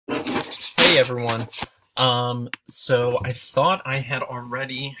Hey everyone. So I thought I had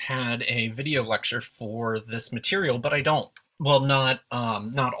already had a video lecture for this material, but I don't. Well, not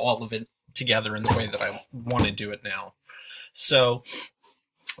all of it together in the way that I want to do it now. So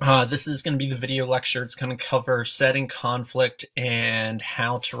this is going to be the video lecture. It's going to cover setting conflict and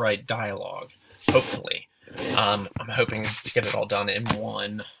how to write dialogue, hopefully. I'm hoping to get it all done in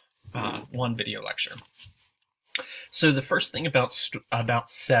one video lecture. So the first thing about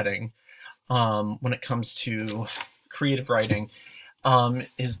setting, when it comes to creative writing,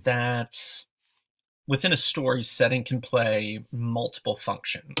 is that within a story, setting can play multiple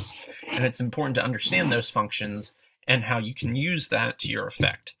functions, and it's important to understand those functions and how you can use that to your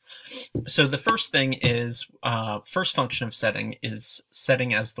effect. So the first thing is, first function of setting is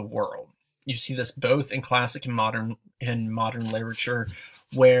setting as the world. You see this both in classic and modern literature,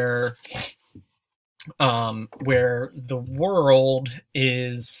 where the world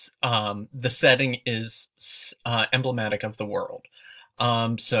is, the setting is emblematic of the world.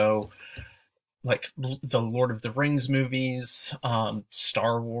 So like the Lord of the Rings movies,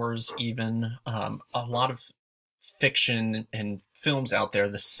 Star Wars even, a lot of fiction and films out there,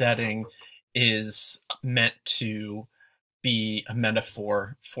 the setting is meant to be a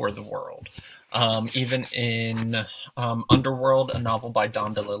metaphor for the world. Even in Underworld, a novel by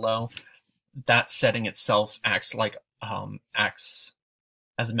Don DeLillo, that setting itself acts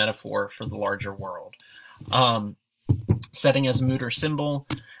as a metaphor for the larger world. Setting as mood or symbol,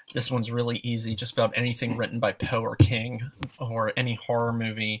 this one's really easy. Just about anything written by Poe or King, or any horror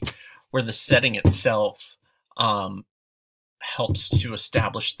movie where the setting itself helps to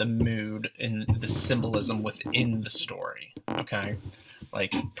establish the mood and the symbolism within the story. Okay,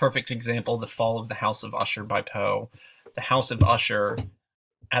 like perfect example, The Fall of the House of Usher by Poe. The House of Usher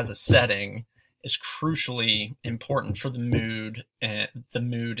as a setting is crucially important for the mood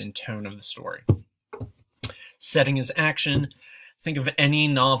and tone of the story. Setting as action. Think of any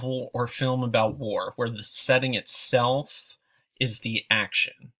novel or film about war where the setting itself is the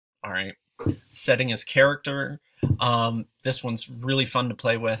action. All right. Setting as character. This one's really fun to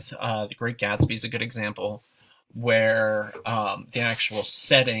play with. The Great Gatsby is a good example, where the actual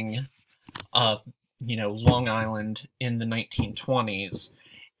setting of Long Island in the 1920s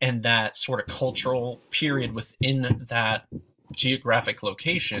and that sort of cultural period within that geographic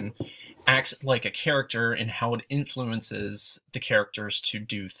location acts like a character in how it influences the characters to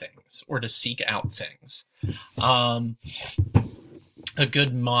do things or to seek out things. A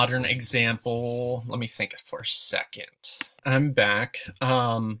good modern example, let me think for a second. I'm back.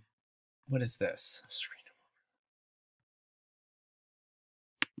 What is this?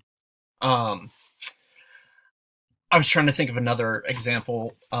 I was trying to think of another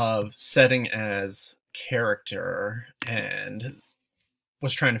example of setting as character and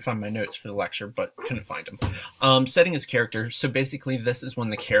was trying to find my notes for the lecture, but couldn't find them. Setting as character. So basically, this is when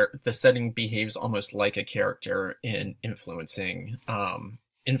the setting behaves almost like a character in influencing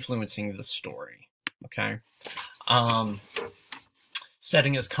the story. Okay.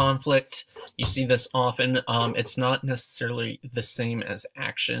 Setting as conflict. You see this often. It's not necessarily the same as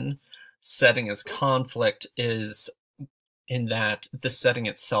action. Setting as conflict is in that the setting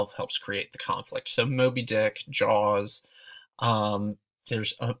itself helps create the conflict. So Moby Dick, Jaws,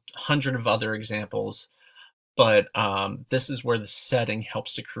 there's 100 of other examples, but this is where the setting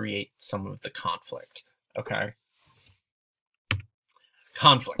helps to create some of the conflict. Okay.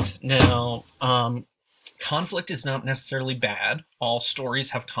 Conflict. Now, conflict is not necessarily bad. All stories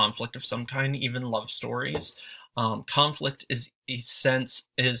have conflict of some kind, even love stories. Conflict is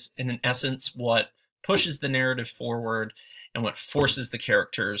in essence what pushes the narrative forward and what forces the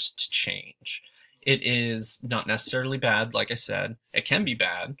characters to change. It is not necessarily bad, like I said. It can be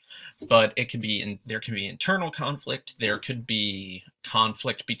bad, but there can be internal conflict. There could be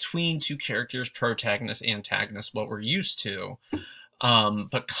conflict between two characters, protagonist, antagonist, what we're used to.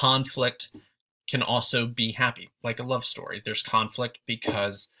 But conflict can also be happy, like a love story. There's conflict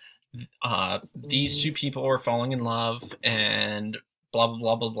because these two people are falling in love, and blah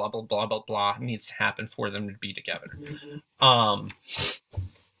blah blah blah blah blah blah blah needs to happen for them to be together.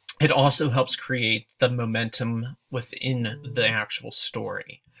 It also helps create the momentum within the actual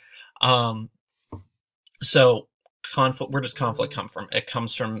story. So conflict, where does conflict come from? It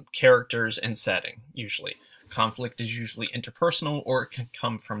comes from characters and setting, usually. Conflict is usually interpersonal, or it can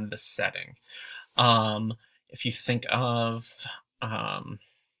come from the setting. If you think of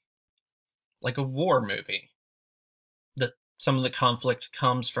like a war movie, some of the conflict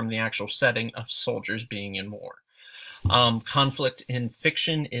comes from the actual setting of soldiers being in war. Conflict in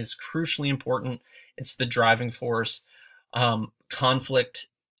fiction is crucially important. It's the driving force. Conflict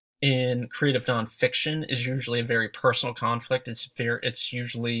in creative nonfiction is usually a very personal conflict. It's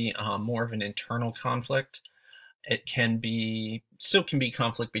usually more of an internal conflict. It still can be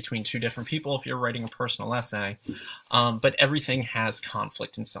conflict between two different people if you're writing a personal essay, but everything has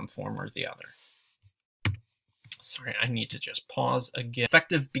conflict in some form or the other. Sorry, I need to just pause again.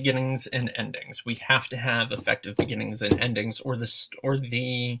 Effective beginnings and endings. We have to have effective beginnings and endings, or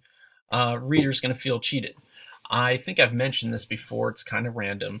the reader's going to feel cheated. I think I've mentioned this before, it's kind of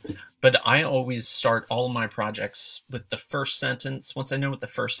random, but I always start all of my projects with the first sentence. Once I know what the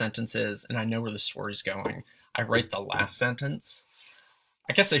first sentence is and I know where the story's going, I write the last sentence.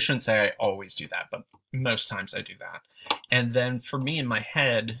 I guess I shouldn't say I always do that, but most times I do that. And then for me in my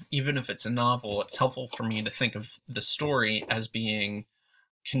head, even if it's a novel, it's helpful for me to think of the story as being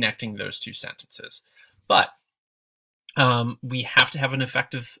connecting those two sentences. But we have to have an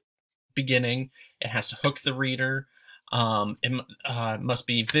effective beginning. It has to hook the reader. It must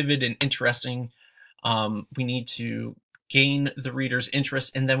be vivid and interesting. We need to gain the reader's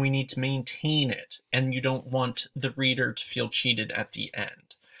interest, and then we need to maintain it. And you don't want the reader to feel cheated at the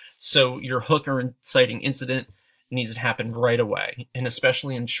end. So your hook or inciting incident needs to happen right away. And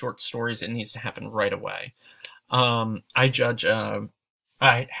especially in short stories, it needs to happen right away. I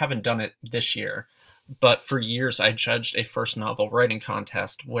haven't done it this year, but for years I judged a first novel writing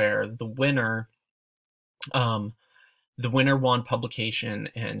contest where the winner won publication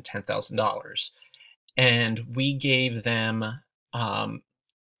and $10,000. And we gave them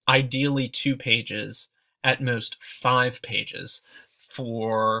ideally 2 pages, at most 5 pages,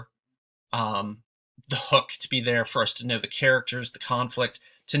 for the hook to be there, for us to know the characters, the conflict,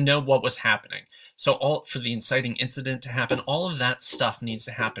 to know what was happening. So for the inciting incident to happen, all of that stuff needs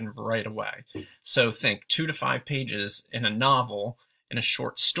to happen right away. So think 2 to 5 pages in a novel, in a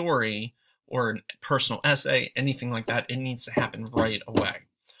short story, or a personal essay, anything like that, it needs to happen right away.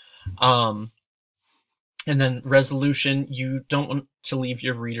 And then resolution, you don't want to leave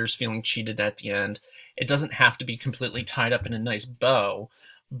your readers feeling cheated at the end. It doesn't have to be completely tied up in a nice bow,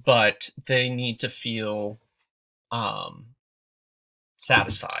 but they need to feel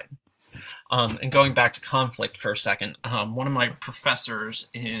satisfied. And going back to conflict for a second, one of my professors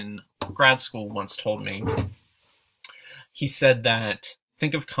in grad school once told me, he said that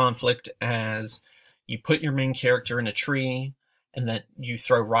think of conflict as you put your main character in a tree, and that you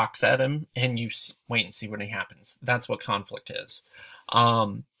throw rocks at him, and you wait and see what happens. That's what conflict is.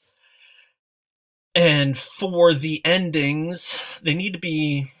 And for the endings, they need to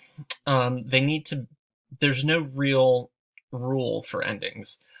be, there's no real rule for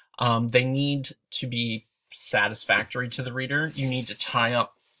endings. They need to be satisfactory to the reader. You need to tie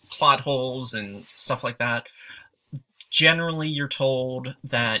up plot holes and stuff like that. Generally, you're told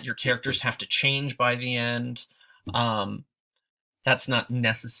that your characters have to change by the end. That's not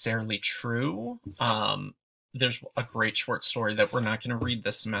necessarily true. There's a great short story that we're not going to read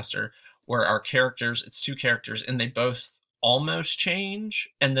this semester where our characters, it's 2 characters, and they both almost change,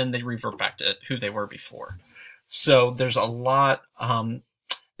 and then they revert back to who they were before. So there's a lot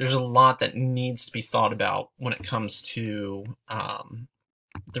that needs to be thought about when it comes to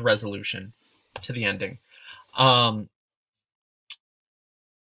the resolution, to the ending. I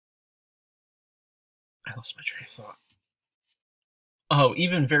lost my train of thought. Oh,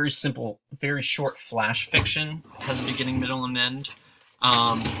 even very simple, very short flash fiction has a beginning, middle, and end.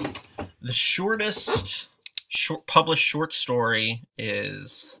 The shortest published short story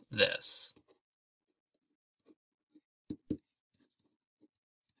is this.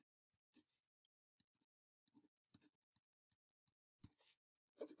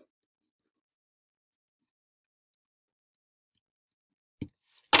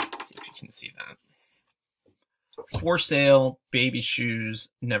 Let's see if you can see that. For Sale, Baby Shoes,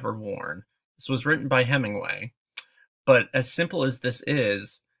 Never Worn. This was written by Hemingway. But as simple as this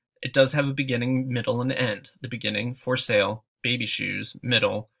is, it does have a beginning, middle, and end. The beginning, for sale, baby shoes,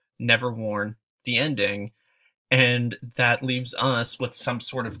 middle, never worn, the ending. And that leaves us with some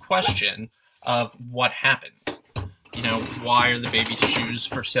sort of question of what happened. You know, why are the baby shoes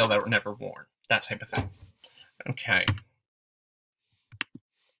for sale that were never worn? That type of thing. Okay.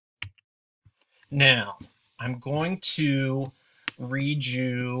 Now, I'm going to read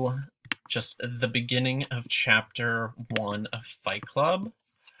you just the beginning of chapter 1 of Fight Club,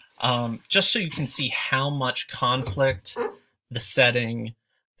 just so you can see how much conflict, the setting,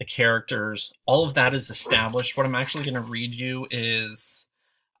 the characters, all of that is established. What I'm actually going to read you is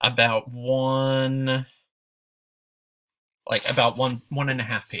about one and a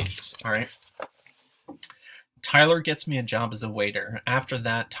half pages, all right? Tyler gets me a job as a waiter. After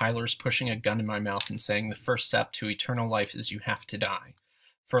that, Tyler's pushing a gun in my mouth and saying the first step to eternal life is you have to die.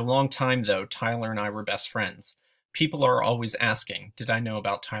 For a long time, though, Tyler and I were best friends. People are always asking, did I know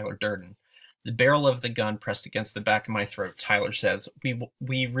about Tyler Durden? The barrel of the gun pressed against the back of my throat, Tyler says,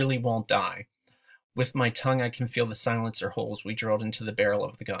 we really won't die. With my tongue, I can feel the silencer holes we drilled into the barrel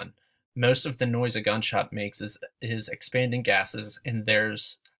of the gun. Most of the noise a gunshot makes is expanding gases, and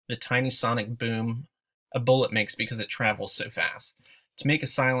there's the tiny sonic boom a bullet makes because it travels so fast. To make a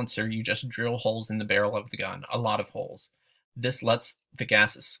silencer, you just drill holes in the barrel of the gun, a lot of holes. This lets the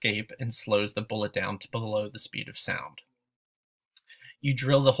gas escape and slows the bullet down to below the speed of sound. You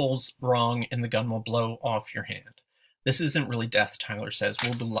drill the holes wrong and the gun will blow off your hand. This isn't really death, Tyler says.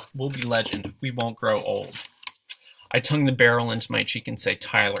 We'll be legend. We won't grow old. I tongue the barrel into my cheek and say,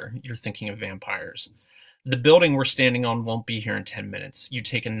 Tyler, you're thinking of vampires. The building we're standing on won't be here in 10 minutes. You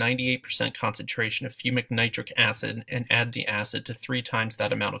take a 98% concentration of fumic nitric acid and add the acid to 3 times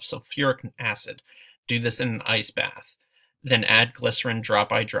that amount of sulfuric acid. Do this in an ice bath. Then add glycerin drop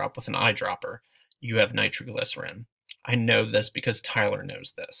by drop with an eyedropper. You have nitroglycerin. I know this because Tyler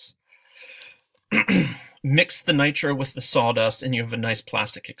knows this. Mix the nitro with the sawdust and you have a nice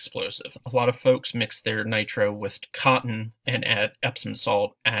plastic explosive. A lot of folks mix their nitro with cotton and add Epsom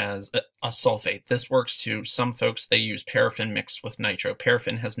salt as a sulfate. This works too. Some folks, they use paraffin mixed with nitro.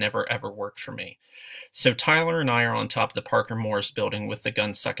 Paraffin has never ever worked for me. So Tyler and I are on top of the Parker Morris building with the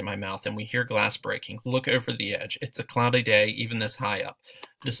gun stuck in my mouth, and we hear glass breaking. Look over the edge. It's a cloudy day, even this high up.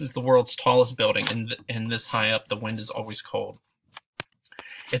 This is the world's tallest building, and this high up, the wind is always cold.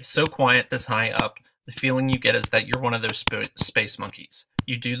 It's so quiet this high up, the feeling you get is that you're one of those space monkeys.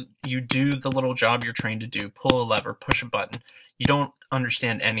 You do the little job you're trained to do, pull a lever, push a button. You don't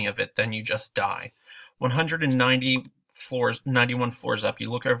understand any of it, then you just die. 91 floors up,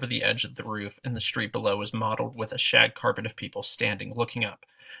 you look over the edge of the roof, and the street below is mottled with a shag carpet of people standing, looking up.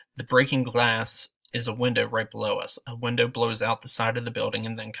 The breaking glass is a window right below us. A window blows out the side of the building,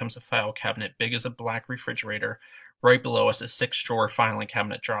 and then comes a file cabinet big as a black refrigerator. Right below us, a 6-drawer filing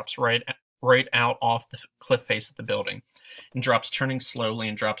cabinet drops right out off the cliff face of the building, and drops turning slowly,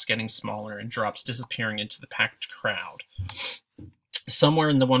 and drops getting smaller, and drops disappearing into the packed crowd. Somewhere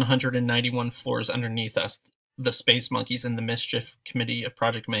in the 191 floors underneath us, the Space Monkeys and the Mischief Committee of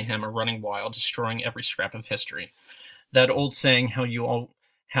Project Mayhem are running wild, destroying every scrap of history. That old saying, how you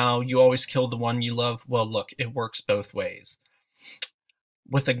always kill the one you love, well, look, it works both ways.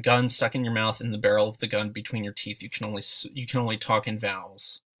 With a gun stuck in your mouth and the barrel of the gun between your teeth, you can only talk in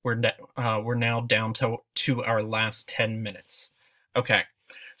vowels. We're now down to our last 10 minutes. Okay,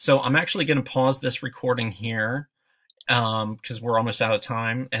 so I'm actually going to pause this recording here because we're almost out of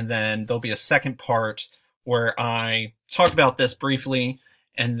time, and then there'll be a second part where I talk about this briefly,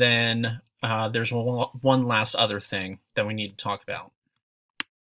 and then there's one last other thing that we need to talk about.